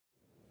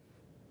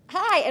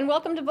Hi, and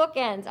welcome to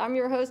Bookends. I'm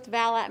your host,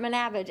 Val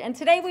Atmanavage, and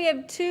today we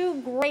have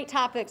two great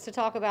topics to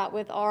talk about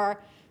with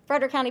our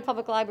Frederick County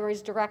Public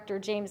Library's director,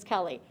 James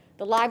Kelly.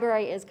 The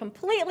library is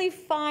completely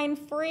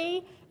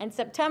fine-free, and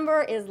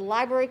September is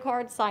Library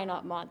Card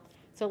Sign-Up Month.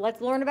 So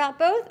let's learn about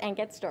both and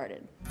get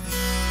started.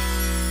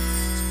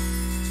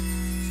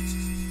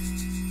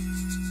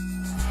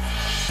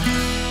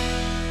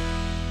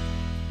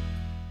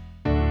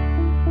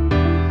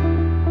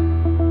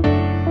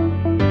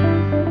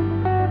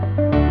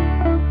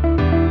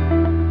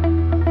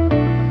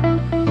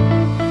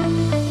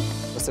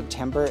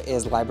 September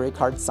is Library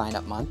Card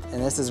Sign-Up Month,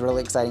 and this is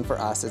really exciting for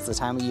us. It's the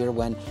time of year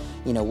when,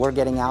 we're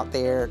getting out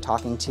there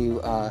talking to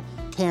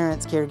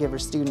parents,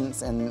 caregivers,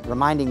 students, and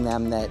reminding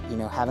them that,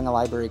 having a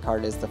library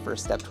card is the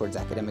first step towards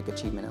academic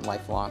achievement and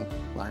lifelong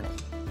learning.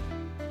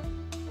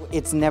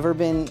 It's never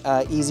been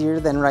easier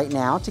than right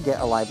now to get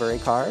a library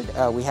card.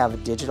 We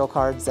have digital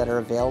cards that are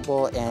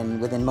available, and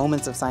within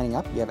moments of signing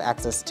up, you have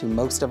access to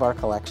most of our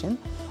collection.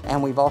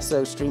 And we've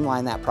also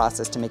streamlined that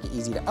process to make it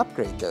easy to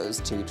upgrade those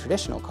to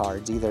traditional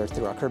cards, either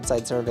through our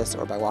curbside service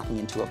or by walking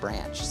into a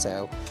branch.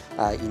 So,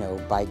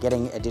 by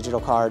getting a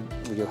digital card,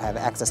 you'll have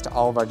access to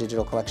all of our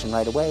digital collection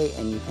right away,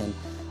 and you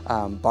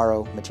can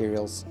borrow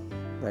materials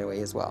right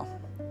away as well.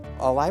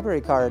 A library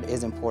card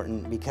is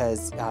important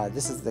because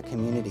this is the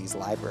community's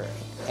library,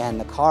 and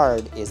the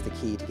card is the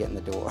key to get in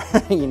the door,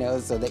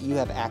 so that you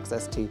have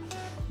access to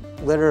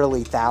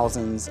literally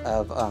thousands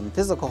of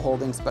physical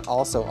holdings, but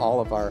also all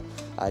of our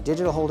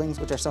digital holdings,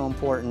 which are so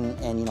important.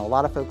 And a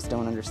lot of folks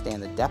don't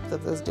understand the depth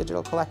of those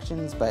digital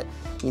collections, but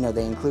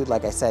they include,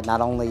 like I said,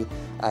 not only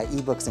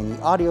ebooks and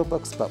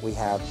audiobooks, but we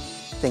have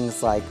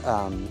things like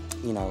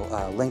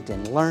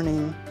LinkedIn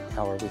Learning,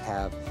 or we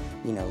have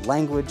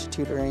language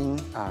tutoring.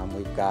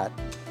 We've got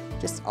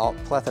just a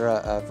plethora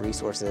of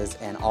resources,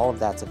 and all of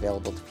that's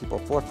available to people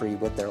for free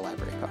with their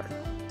library card.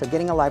 So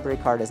getting a library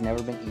card has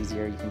never been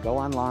easier. You can go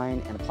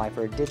online and apply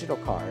for a digital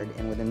card,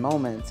 and within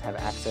moments have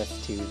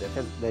access to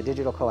the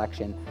digital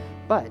collection.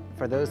 But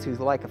for those who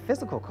like a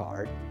physical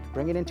card,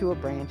 bring it into a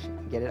branch,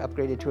 get it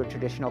upgraded to a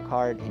traditional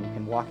card, and you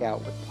can walk out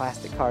with a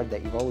plastic card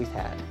that you've always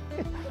had.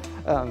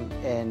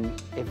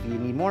 And if you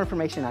need more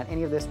information on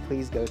any of this,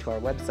 please go to our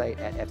website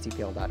at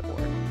fcpl.org.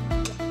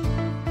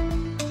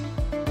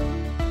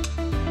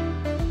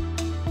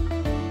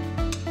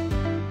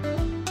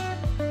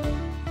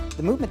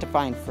 The movement to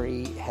find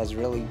free has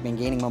really been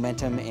gaining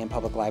momentum in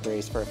public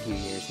libraries for a few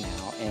years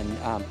now,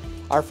 and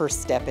our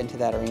first step into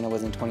that arena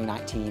was in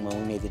 2019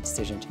 when we made the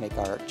decision to make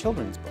our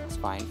children's books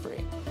find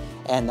free.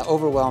 And the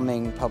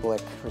overwhelming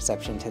public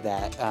reception to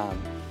that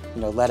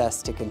led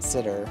us to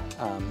consider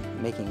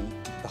making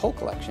the whole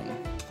collection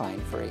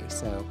find free.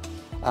 So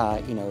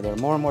there are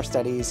more and more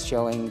studies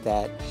showing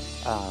that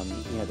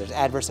there's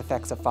adverse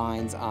effects of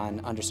fines on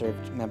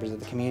underserved members of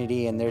the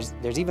community, and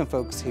there's even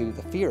folks who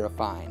the fear of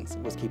fines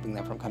was keeping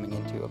them from coming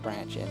into a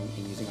branch and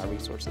using our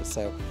resources.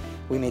 So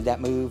we made that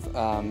move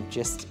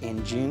just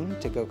in June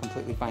to go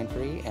completely fine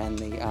free, and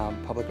the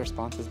public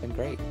response has been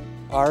great.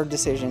 Our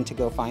decision to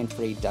go fine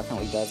free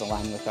definitely does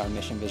align with our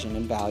mission, vision,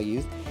 and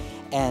values.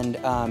 And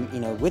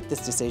with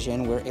this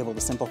decision, we're able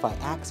to simplify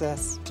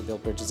access, to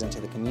build bridges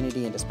into the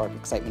community, and to spark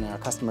excitement in our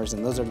customers.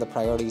 And those are the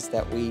priorities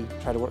that we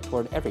try to work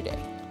toward every day.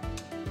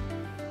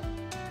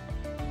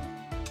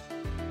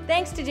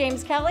 Thanks to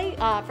James Kelly,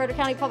 Frederick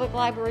County Public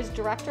Library's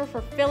director,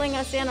 for filling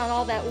us in on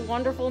all that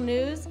wonderful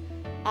news.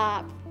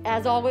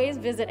 As always,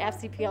 visit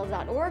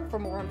fcpl.org for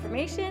more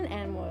information,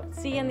 and we'll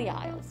see you in the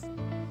aisles.